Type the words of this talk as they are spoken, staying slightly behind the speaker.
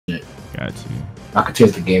got you. I could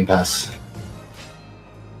change the Game Pass.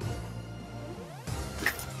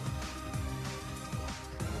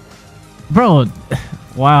 Bro,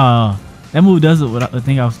 wow. That move does it without the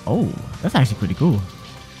thing I was. Oh, that's actually pretty cool.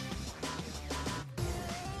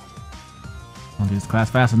 Don't do this class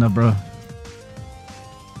fast enough, bro.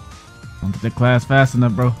 Don't get that class fast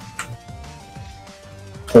enough, bro.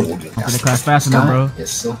 Don't get that class fast enough, bro.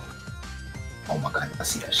 Yes, sir. Oh my god, I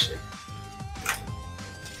see that shit.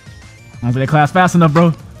 Don't get that class fast enough,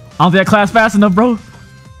 bro. Don't get that class fast enough, bro.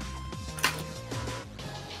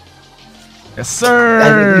 Yes, sir.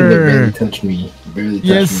 That barely touched me. Barely touched me.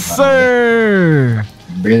 Yes, sir.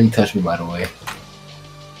 Barely touched me, by the way.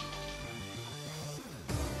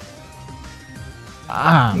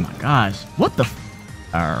 Ah, my gosh. What the?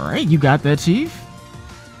 Alright, you got that, Chief.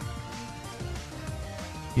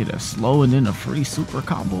 Get a slow and then a free super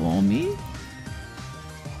combo on me.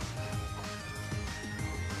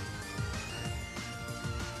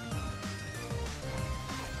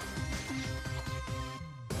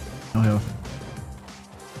 No health.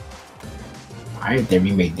 Alright, they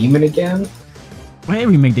remake Demon again? Why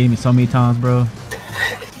we make Demon so many times, bro?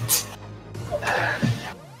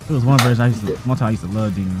 It was one version one time I used to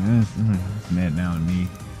love Demon. It's mad now to me.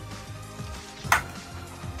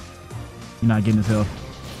 You're not getting this health.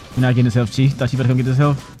 You're not getting this health, Chief. Thought you better come get this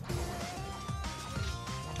health.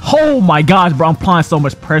 Oh my gosh, bro! I'm applying so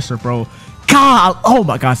much pressure, bro. God! Oh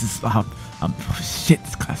my gosh! This shit.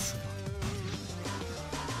 This class.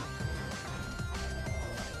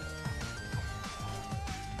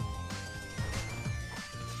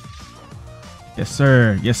 Yes,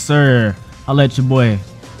 sir. Yes, sir. I'll let your boy.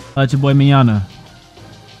 I'll let your boy Minyana.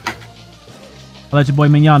 I'll let your boy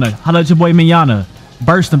Minyana. I'll let your boy Minyana.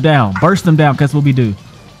 Burst them down. Burst them down. That's what we do.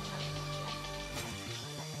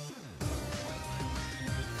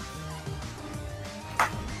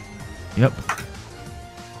 Yep.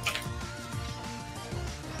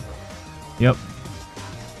 Yep.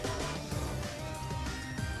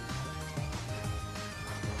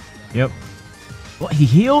 Yep. What? He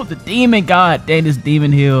healed the demon? God dang, this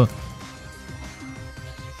demon heal.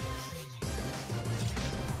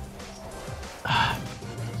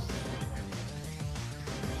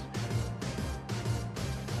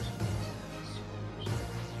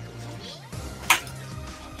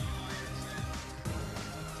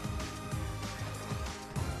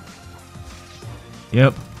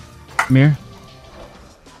 Yep. Come here.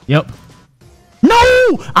 Yep. No!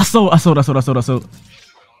 I sold.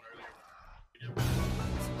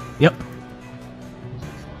 Yep.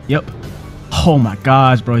 Yep. Oh my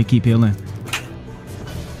gosh, bro. He keep healing.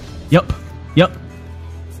 Yep. Yep.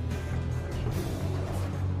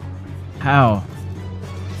 How?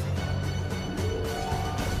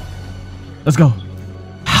 Let's go.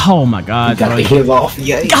 Oh my god, got the heal off.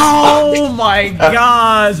 Yeah. Oh my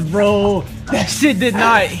gosh, bro. That shit did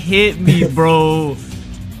not hit me, bro.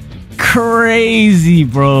 Crazy,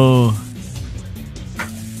 bro.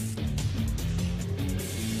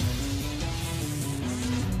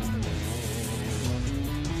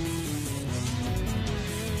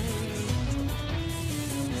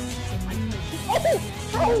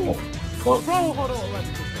 Bro, hold on.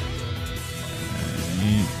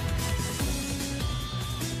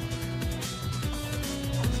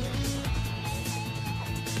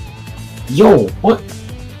 Yo, what?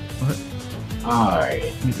 What? Alright.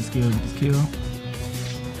 Get this kill, get this kill.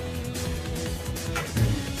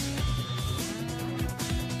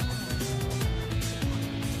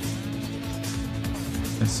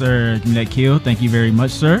 Yes, sir. Give me that kill. Thank you very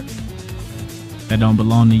much, sir. That don't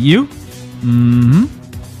belong to you. Mm-hmm.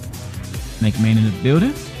 Snake Man in the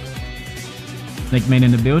building. Snake Man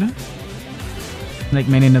in the building. Snake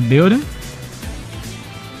Man in the building.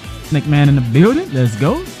 Snake Man in the building. Let's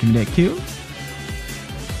go. Give me that kill.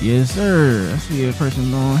 Yes, sir. I see a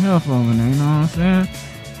person on health over there. You know what I'm saying?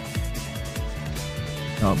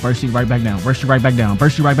 Oh, burst you right back down. Burst you right back down.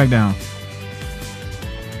 Burst you right back down.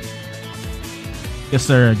 Yes,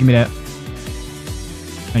 sir. Give me that.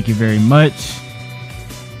 Thank you very much.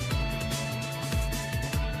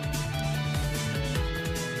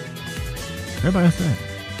 Everybody else there.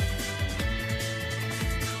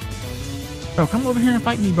 Bro, come over here and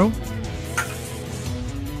fight me, bro.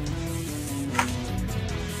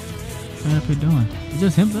 What are you doing? It's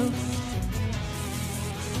just him, though.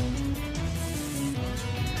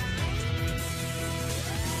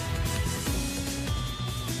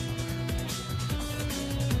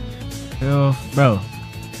 Yo, bro.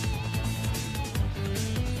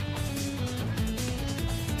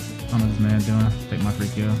 What is this man doing? Take my free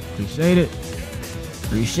kill. Appreciate it.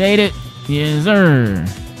 Appreciate it. Yes, sir.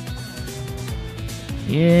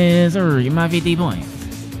 Yes, sir. Get my 50 points.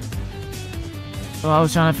 So I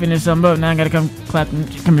was trying to finish something up. Now I gotta come clap.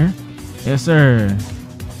 Come here. Yes, sir.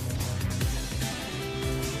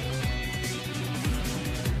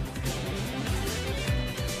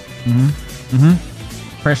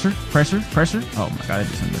 Pressure. Oh my god, I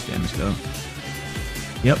did some much damage though.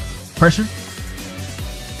 Yep. Pressure.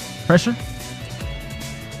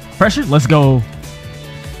 Let's go.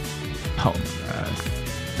 Oh my god.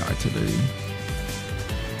 Artillery.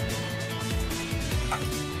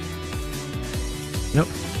 Yep.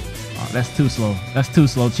 Oh, that's too slow.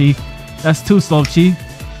 Chief. That's too slow, Chief.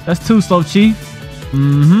 That's too slow,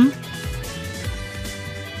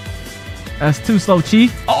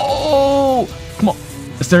 Chief. Oh! Come on.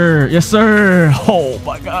 Yes, sir. Yes, sir. Oh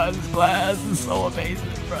my god, this class is so amazing,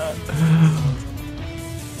 bro.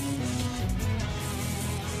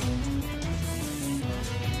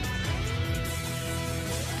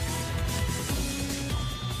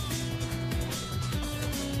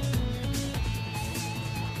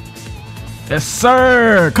 Yes,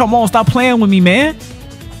 sir. Come on, stop playing with me, man.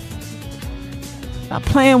 Stop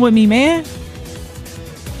playing with me, man.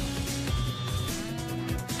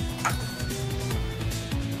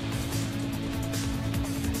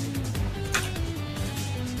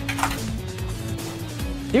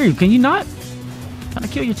 Dude, can you not? I'm trying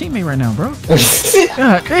to kill your teammate right now, bro.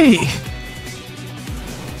 God, hey.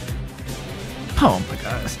 Oh my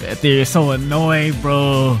gosh, that theory is so annoying,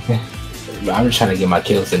 bro. I'm just trying to get my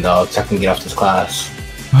kills in, dog, so I can get off this class.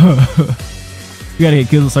 You gotta get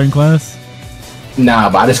kills in a certain class? Nah,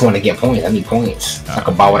 but I just want to get points. I need points. So I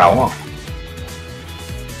can buy what I want.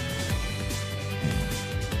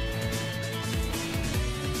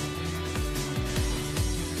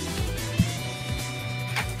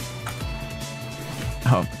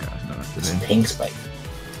 Oh my gosh, no, not today. Pink spike.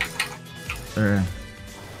 Sure.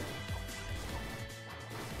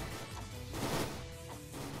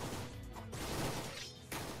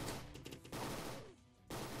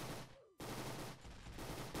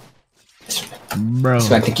 Bro.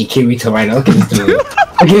 So I think he Kirito right now. Look at this dude. Look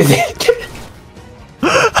at this.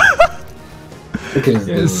 Look at this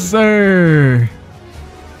dude. Yes, sir.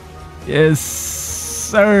 Yes,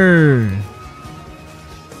 sir.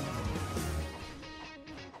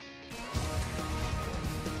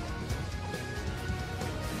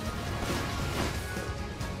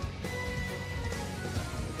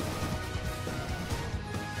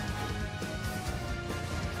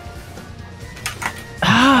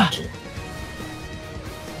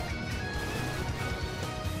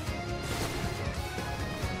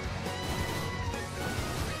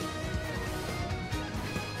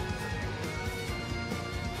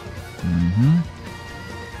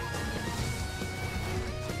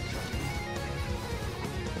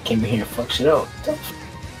 Came in here and fuck shit up. Crazy.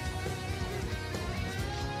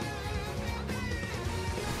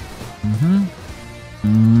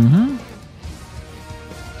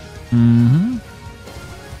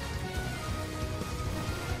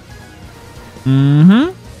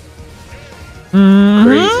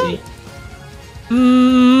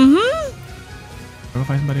 Bro,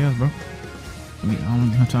 fight somebody else, bro.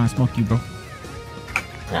 I'm trying to smoke you, bro.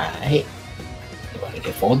 Alright. You wanna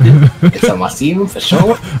get folded? Get some I see him for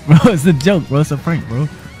sure. Bro, it's a joke, bro. It's a prank, bro.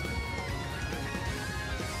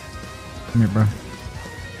 Come here, bro.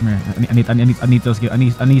 Come here. I need those kills. I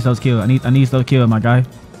need those kills. I need those kills, my guy.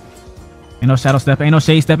 Ain't no shadow stepping. Ain't no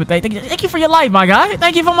shade stepping. Thank you for your life, my guy.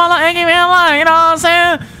 Thank you for my life. Thank you for your life. You know what I'm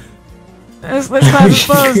saying? Let's class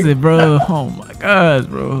exposed it, bro. Oh my gosh,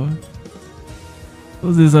 bro.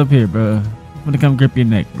 Who's this up here, bro? I'm gonna come grip your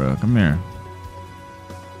neck, bro. Come here.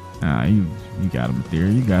 Nah, you got him,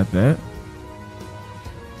 Theory. You got that.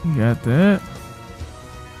 You got that.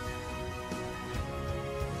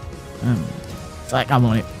 It's like I'm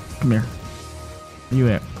on it. Come here. Where you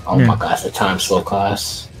at? Oh my gosh, the time slow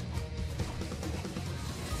class.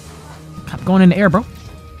 I'm going in the air, bro.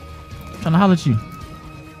 Trying to holler at you.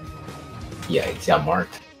 Yeah, he's got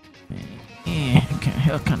marked. Yeah,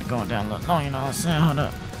 hell, kind of going down a little long, you know what I'm saying? Hold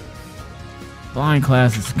up. Blind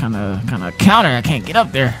class is kind of counter. I can't get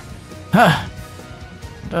up there. Huh.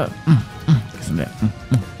 Hold up. Get some of that.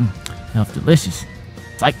 Health delicious.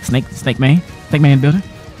 It's like snake man building.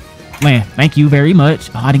 Man, thank you very much.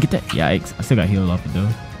 Oh, I didn't get that. Yikes. I still got healed off it though.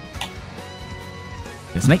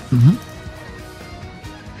 The snake.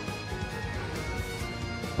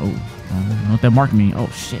 Oh, I don't know what that mark mean. Oh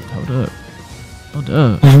shit. Hold up. I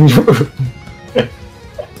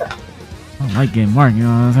don't like getting marked, you know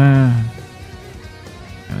what I'm saying?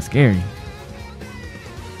 Kinda scary.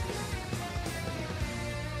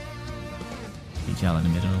 Get y'all in the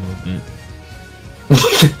middle a little bit.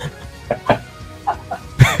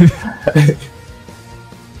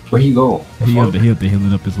 Where you go? He up there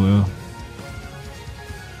healing up as well.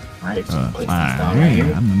 Alright, so place this down right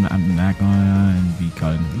here. I'm not gonna be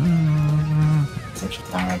cutting. Set your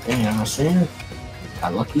down right there, you know what I'm saying?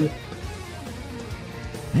 Got lucky.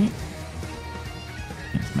 Hey.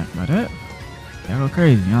 Can't smack by that. Y'all go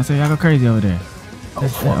crazy, you know what I'm saying? Y'all go crazy over there. Oh,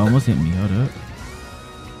 That almost hit me, hold up.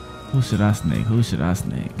 Who should I snake? Who should I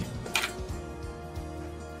snake?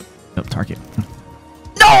 Nope, target.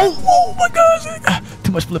 No! Oh my gosh!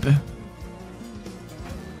 Too much flipping.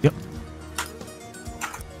 Yep.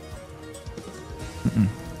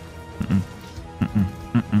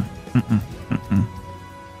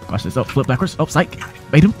 Watch this. Oh, flip backwards. Oh, psych.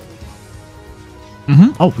 Bait him.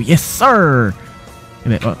 Oh, yes, sir.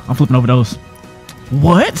 Oh, I'm flipping over those.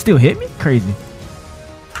 What? Still hit me? Crazy.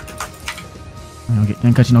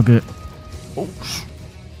 Didn't cut you no good. Oh.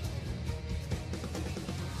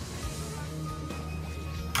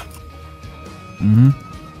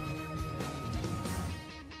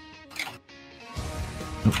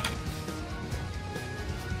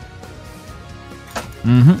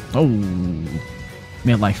 Oh.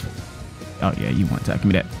 Midlife. Oh yeah, you want that. Give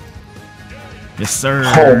me that. Yes, sir.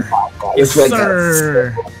 Oh my God. Yes,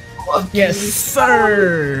 sir. Yes,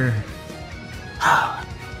 sir.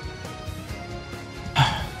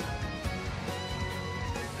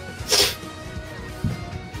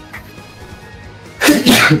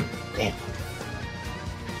 Damn.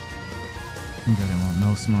 You got him on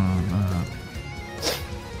no small.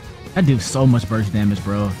 That do so much burst damage,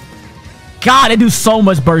 bro. God, they do so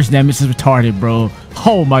much burst damage. It's retarded, bro.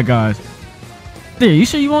 Oh my gosh. Dude, you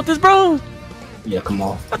sure you want this, bro? Yeah, come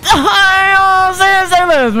on. I'm saying, say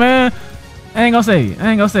less, man. I ain't gonna say. I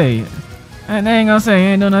ain't gonna say. I ain't gonna say.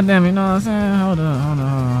 Ain't doing no damage. You know what I'm saying? Hold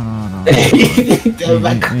on. Let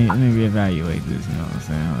me reevaluate this. You know what I'm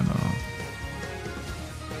saying? Hold on.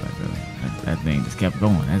 That thing just kept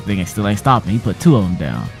going. That thing still ain't stopping. He put 2 of them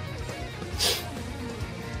down.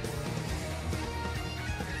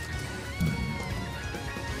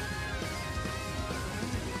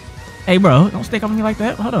 Hey, bro, don't stick on me like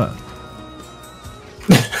that. Hold up.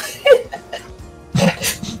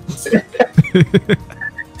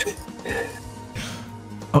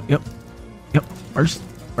 Oh, yep. First.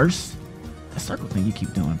 That circle thing you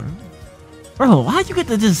keep doing, bro. Bro, why you get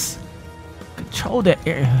to just control that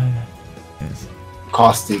area? Yes.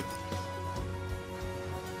 Caustic.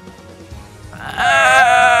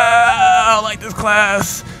 I don't like this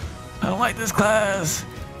class.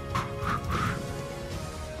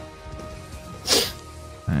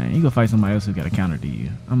 Alright, you go fight somebody else who got a counter to you.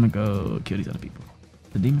 I'm gonna go kill these other people.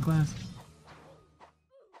 The demon class?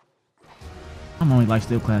 I'm only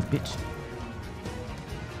lifesteal class, bitch.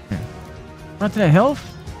 Here. Run to that health?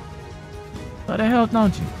 Oh, that health,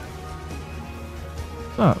 don't you?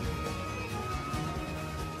 What's up?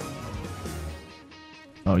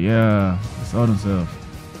 Oh yeah, he sold himself.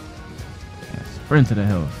 Yeah, sprint to the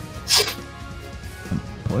health.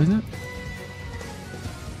 Poison it?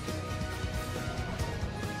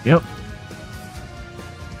 Yep.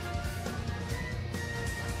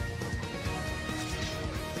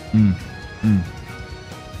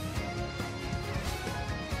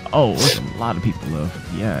 Oh, there's a lot of people left.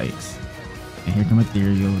 Yikes. And here come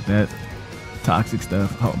Ethereal with that toxic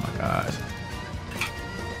stuff. Oh my gosh.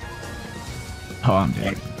 Oh, I'm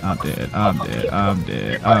dead.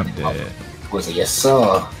 Was it? Yes,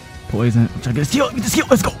 sir. Poison. I'm trying to get this heal.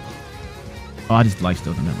 Let's go. Oh, I just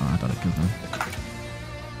lifestealed him. Never mind. I thought I killed him.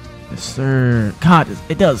 Yes, sir. God,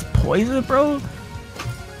 it does poison, bro.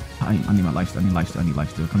 I need my lifesteal. I need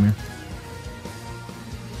lifesteal. Come here.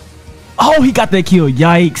 Oh, he got that kill.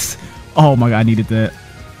 Yikes. Oh my god, I needed that.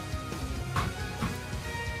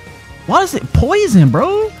 Why is it poison,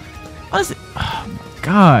 bro? Why is it? Oh my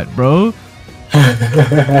god, bro.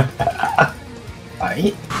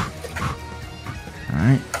 Alright.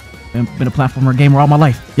 Been a platformer gamer all my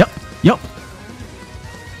life. Yep.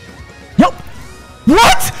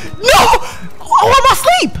 What? No! Oh, I'm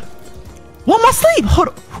asleep. Hold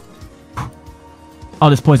up. Oh,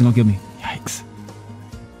 this poison gonna kill me. Yikes.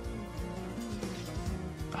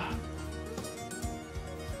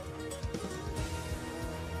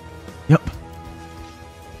 Yep.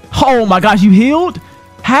 Oh my gosh, you healed?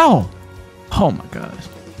 How? Oh my gosh.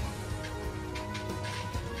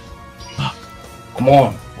 Come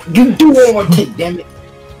on. You do one more kick, damn it.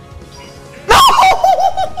 No!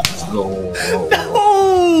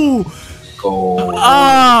 Go.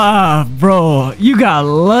 Ah, bro. You got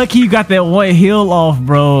lucky you got that one heal off,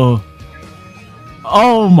 bro.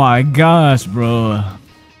 Oh my gosh, bro.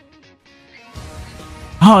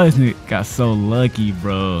 Oh, this nigga got so lucky,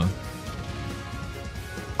 bro.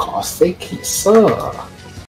 Caustic, yes sir.